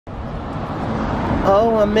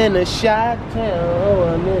Oh, I'm in a shot town.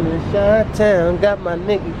 Oh, I'm in a shot town. Got my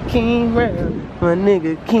nigga King round. My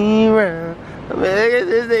nigga King round. I mean,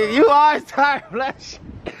 this nigga, you always tired blush.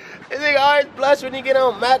 This nigga always blush when he get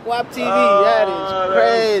on MacWap TV. That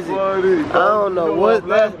is crazy. I don't know what's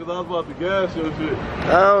that. Because I was about to gas your shit.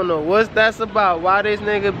 I don't know what's that's about. Why this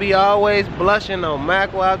nigga be always blushing on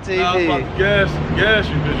MacWap TV? I was about to gas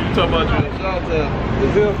you because you talking about you in the shot town.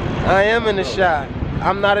 You feel? I am in the shot.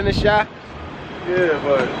 I'm not in the shot. Yeah,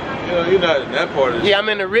 but you know, you're not in that part of the Yeah, I'm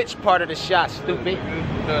in the rich part of the shot, stupid.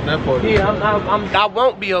 You're not in that part of the I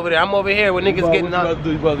won't be over there. I'm over here when niggas getting up.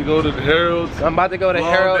 You about to go to the Heralds? I'm about to go to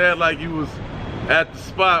Heralds. That like you was at the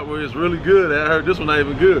spot where it's really good. I heard this one not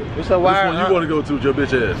even good. So why, this one you want to go to with your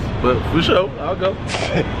bitch ass. But for sure, I'll go.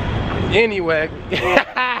 Anyway.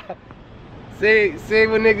 see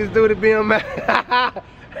what niggas do to be on my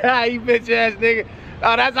you bitch ass nigga.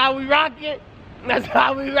 Oh, that's how we rock it? That's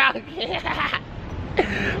how we rock it.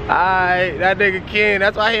 Alright, that nigga King.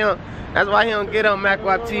 That's why he don't get on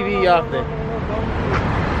MacWap TV often.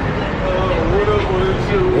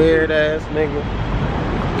 Weird ass nigga.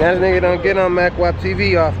 That nigga don't get on MacWap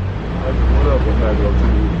TV often.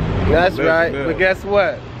 That's right. But guess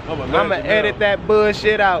what? I'ma edit that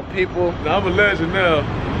bullshit out, people. Now, I'm a legend now.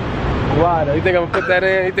 Why though? You think I'm gonna put that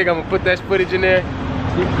in? You think I'm gonna put that footage in there?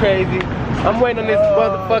 You crazy. I'm waiting on this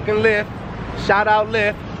motherfucking lift. Shout out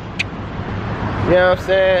lift. You know what I'm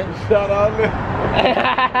saying? Shout out lift.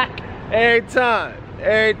 Every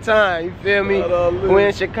time, you feel me? We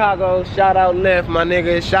in Chicago, shout out lift, my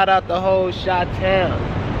nigga. Shout out the whole shot town.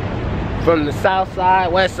 From the south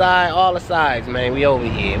side, west side, all the sides, man. We over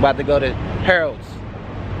here. About to go to Harold's.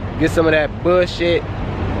 Get some of that bullshit.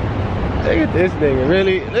 Look at this nigga,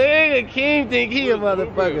 really? Look at King think he a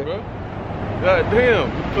motherfucker. Bro. God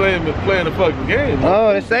damn, you playing the fucking game, bro.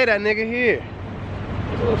 Oh, they say that nigga here.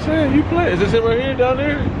 That's what I'm saying, you play. Is this it right here, down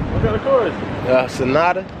there? What kind of car is it?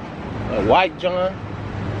 Sonata, a white John.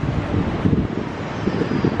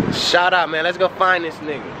 Shout out, man. Let's go find this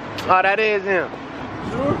nigga. Oh, that is him.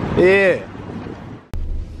 Sure? Yeah.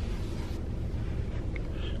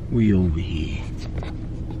 We over here.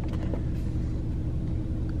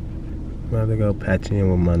 About to go patch in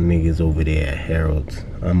with my niggas over there at Harold's.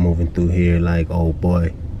 I'm moving through here like old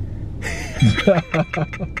boy. You know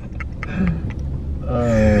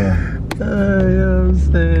what I'm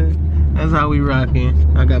saying? That's how we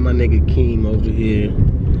rockin'. I got my nigga Keem over here.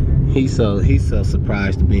 He's so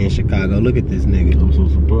surprised to be in Chicago. Look at this nigga. I'm so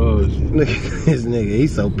surprised. Look at this nigga.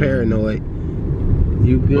 He's so paranoid.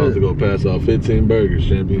 You good? I'm about to go pass out 15 burgers,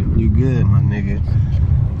 champion. You good, my nigga.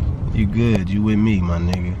 You good. You with me, my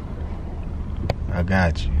nigga. I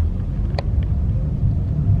got you.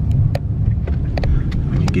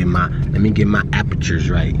 Let me get my apertures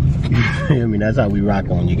right. You feel me? That's how we rock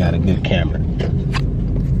on. You got a good camera.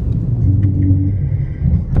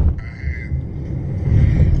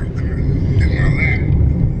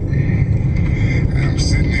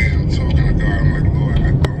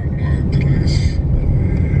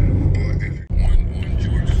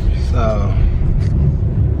 So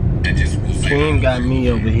King got me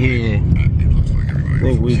over here. I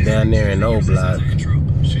think we down there in O Block.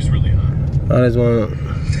 I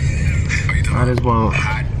just want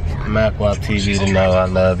MacWap TV to know I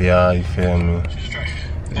love y'all, you feel me?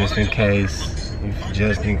 Just in case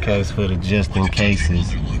for the just in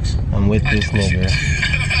cases, I'm with this nigga.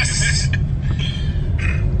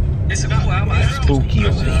 Spooky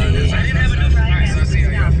over here.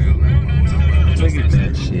 Look at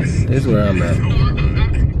that shit. This is where I'm at.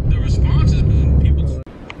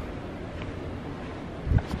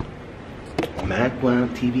 MacWap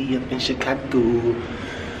TV up in Chicago.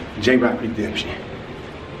 Jayrock Redemption.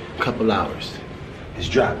 Couple hours. It's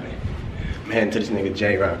dropping. I'm heading to this nigga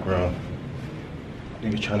Jayrock room.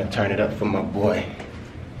 Nigga trying to turn it up for my boy.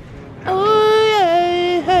 Oh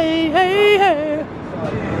yeah, hey, hey, hey.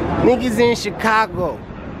 Niggas in Chicago.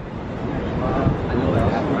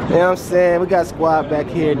 You know what I'm saying? We got squad back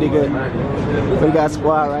here, nigga. We got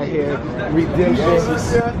squad right here. Redemption.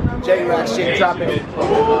 Jayrock shit dropping. You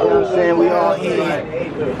know what I'm saying? We all here.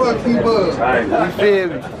 Fuck you, bud. You feel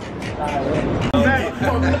me?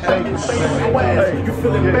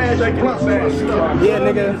 Yeah,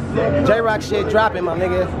 nigga. Jayrock shit dropping, my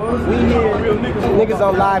nigga. We here. Niggas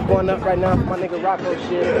on live going up right now. My nigga Rocco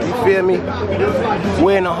shit. You feel me?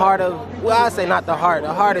 We're in the heart of, well, I say not the heart.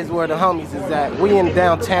 The heart is where the homies is at. We in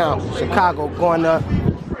downtown Chicago going up.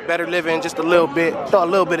 Better living just a little bit. Throw a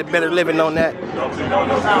little bit of better living on that. Don't you know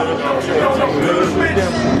no good, bitch?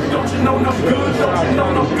 Don't you know no good, don't you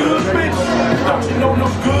know no good, bitch? Don't you know no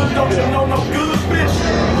good, don't you know no good, bitch?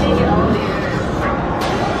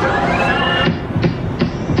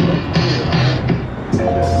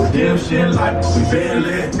 pipe, we been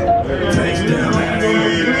lit. Face down,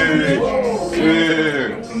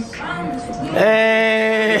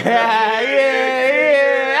 Hey, yeah.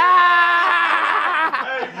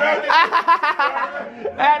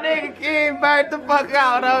 That nigga King burnt the fuck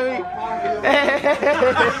out on me.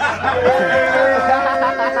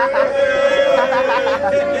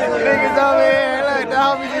 Niggas over here, look, the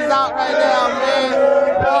homies is out right now, man. The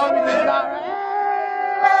homies is out right now.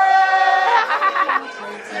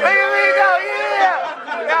 Look at me go,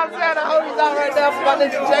 yeah. You know what I'm saying? The homies out right now for my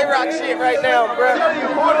nigga Jayrock shit right now, bro.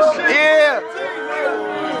 Yeah.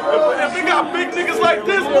 If we got big niggas like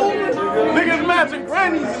this moving, niggas matching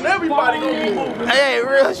grannies and everybody gonna be moving. Hey,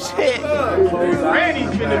 real shit. Grannies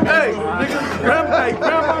finna be. Hey, niggas,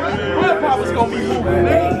 grandpa's gonna be moving.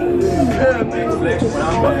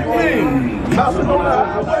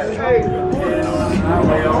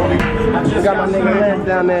 We got my nigga Lance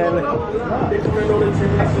down there.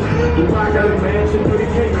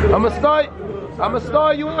 I'ma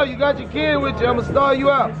star you out. You got your kid with you. I'ma star you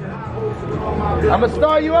out. I'ma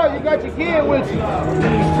star you out. You got your kid with you. Look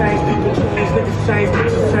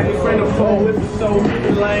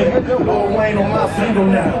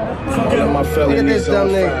at this dumb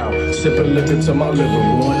nigga. Sipping liquor to my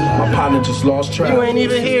liver, boy. My partner just lost track. You ain't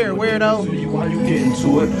even here, weirdo. Why you getting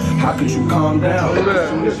to it? How could you calm down?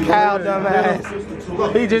 Kyle dumbass.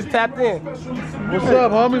 He just tapped in. What's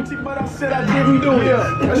up, homie? But I said I didn't do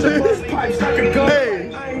it. Pipes like a gun.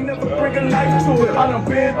 I ain't never bring a knife to it. I done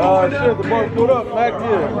been Oh shit, the bar pulled up back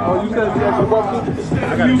here. Oh, you said you got some barbers?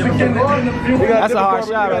 That's a hard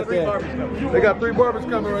shot right there. They got 3 barbers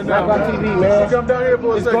coming right now. Back on TV, man. Come down here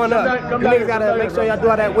for a It's second. going up. You niggas gotta make sure y'all do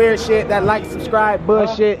all that weird shit, that like, subscribe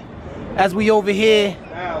bullshit. As we over here.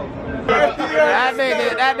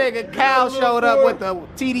 That nigga Cal showed up with the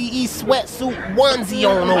TDE sweatsuit onesie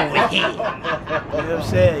on over here. You know what I'm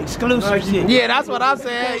saying? Exclusive shit. Yeah, that's what I'm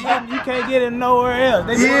saying. You can't get it nowhere else.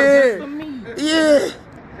 They Yeah. Yeah.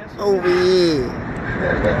 Over here.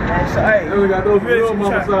 They only got those film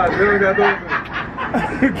on the side. They only got those.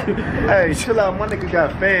 Hey, chill out, my nigga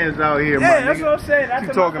got fans out here, my Yeah, nigga. that's what I'm saying. That's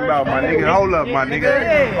You talking about, my nigga? Hold up, my nigga.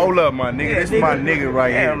 Yeah. Hold up, my nigga. This is my nigga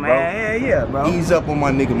right here, bro. Man. Yeah, bro. Ease up on my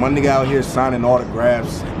nigga. My nigga out here signing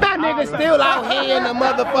autographs. That nigga still out here in the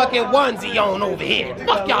motherfucking onesie on over here.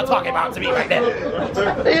 Fuck y'all talking about to me right now.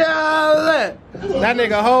 Yeah, that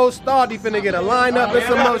nigga whole starty finna get a lineup and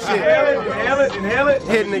some more shit. Inhale it.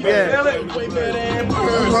 Hitting the gas.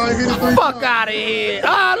 Fuck out of here.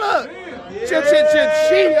 Ah, look. She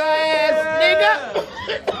ass nigga.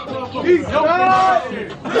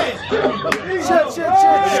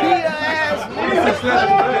 She ass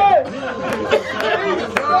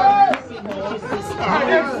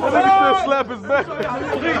Nigga slap his back. Go.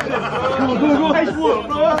 Hey, Swoop,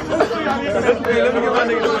 bro. Let me get my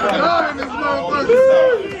nigga.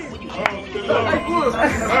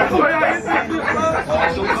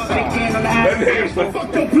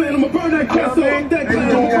 Fuck your plan, I'ma burn that castle.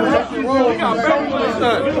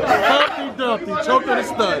 Humpty Dumpty, choke on the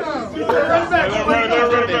stud.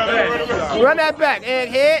 Run that back,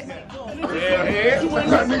 egghead.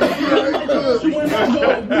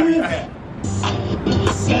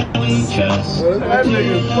 That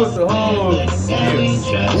nigga put the whole.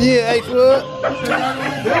 Yeah, H-Wood.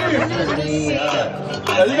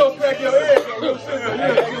 Now you gonna crack your head, though.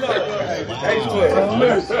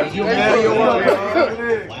 You mad at your wife?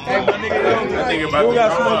 Hey, my nigga, you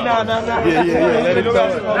got smoke now. Yeah. Let it go.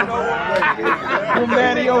 You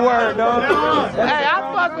mad at your word, dog. Hey, I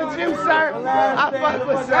fuck with you, sir. I fuck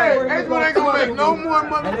with sir. H-Wood ain't gonna make no more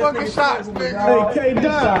motherfucking shots, nigga. Hey,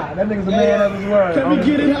 K-Dot. That nigga's a man of his word. Can we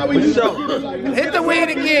get it how we used to? Hit the weed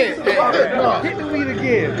again. Hit the weed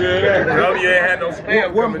again.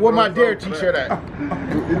 Where my Dare t-shirt at?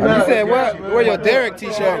 You said what? Where your Derek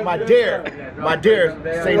t-shirt? My Dare.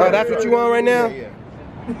 Say Oh, that's what you on right now?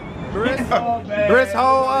 Britt's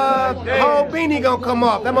whole beanie gonna come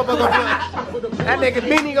off. That motherfucker gonna be, that nigga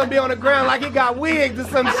beanie gonna be on the ground like he got wigs or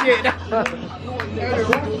some shit. That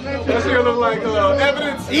shit look like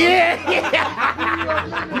evidence. Yeah.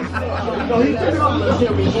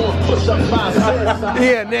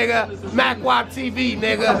 Yeah, nigga. MacWap TV,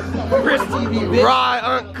 nigga. Britt's TV, raw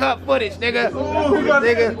uncut footage, nigga. Who got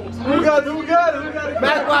it?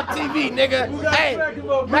 MacWap TV, nigga. Hey,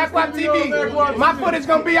 MacWap TV. My footage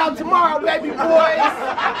gonna be out tomorrow, baby boys.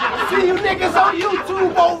 See you niggas on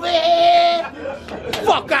YouTube over here.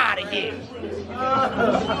 Fuck out of here.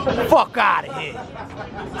 Fuck out of here.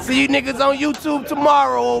 See you niggas on YouTube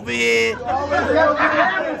tomorrow over here.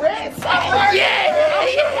 Yeah.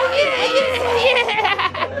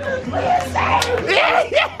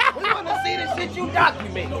 We wanna see the shit you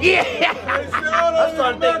document. Yeah.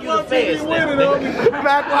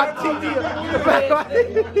 Backwalk TV.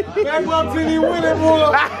 Backwalk TV winning,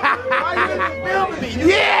 boy. Why you filming me?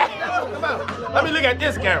 Yeah! Come on. Let me look at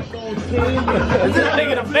this camera. Is this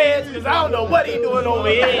nigga the feds? Because I don't know what he doing over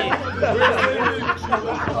here.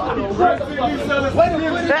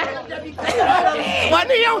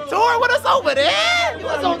 Wasn't he on tour with us over there? He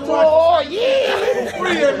was on tour all year.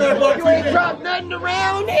 You ain't dropped nothing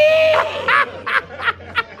around here.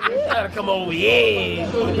 You gotta come over here.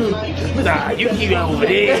 Nah, you keep over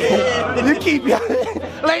there. You keep look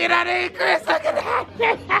at that there, Chris. Look at that.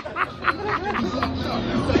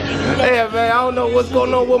 Hey man, I don't know what's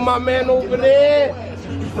going on with my man over there,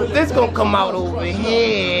 but this gonna come out over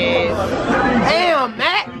here. Damn,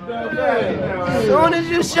 Matt. As soon as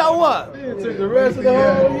you show up. Took the rest of the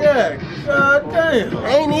whole yak. God damn.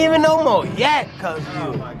 Ain't even no more yak, cuz you.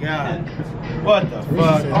 Oh my God. What the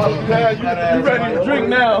fuck? You ready to drink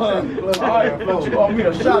now, huh? Alright, you want me a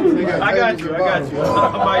shot? I got you. I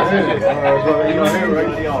might drink it.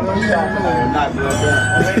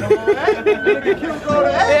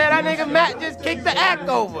 Yeah, that nigga Matt just kicked the act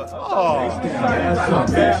over. Oh.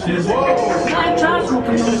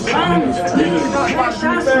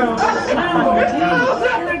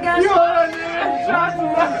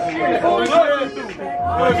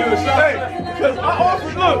 Because I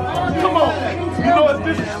offered, look, come on. You know it's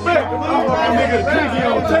disrespect. I offer my nigga to drink, he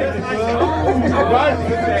don't take it. Right?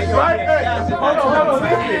 Right? Hey, hold on.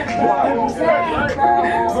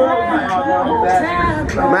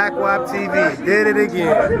 Backwalk TV did it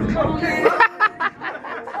again.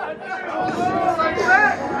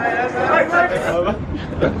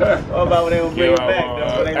 What about when they gonna bring it back,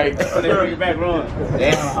 though? When they bring it back, run.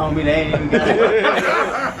 Damn, homie, they ain't even got it.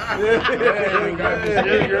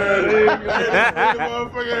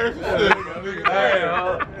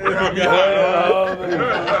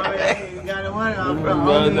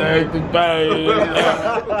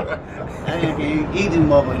 I ain't eating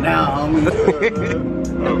mother now, homie.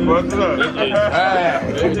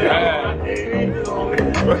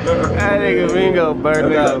 That nigga Ringo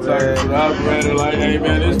burned up, man. I ran it like, hey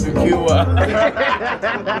man, this the Q out.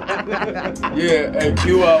 Yeah, hey,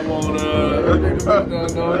 Q out want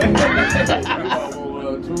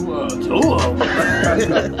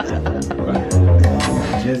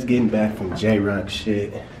Just getting back from Jayrock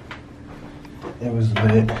shit. It was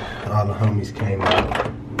lit. All the homies came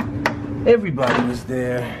out. Everybody was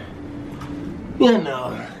there. You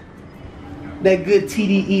know. That good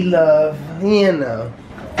TDE love, you know.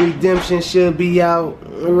 Redemption should be out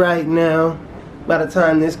right now. By the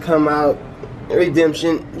time this come out,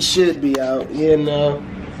 Redemption should be out, you know.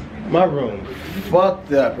 My room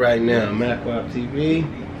fucked up right now, Backwalk TV.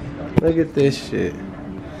 Look at this shit.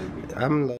 I'm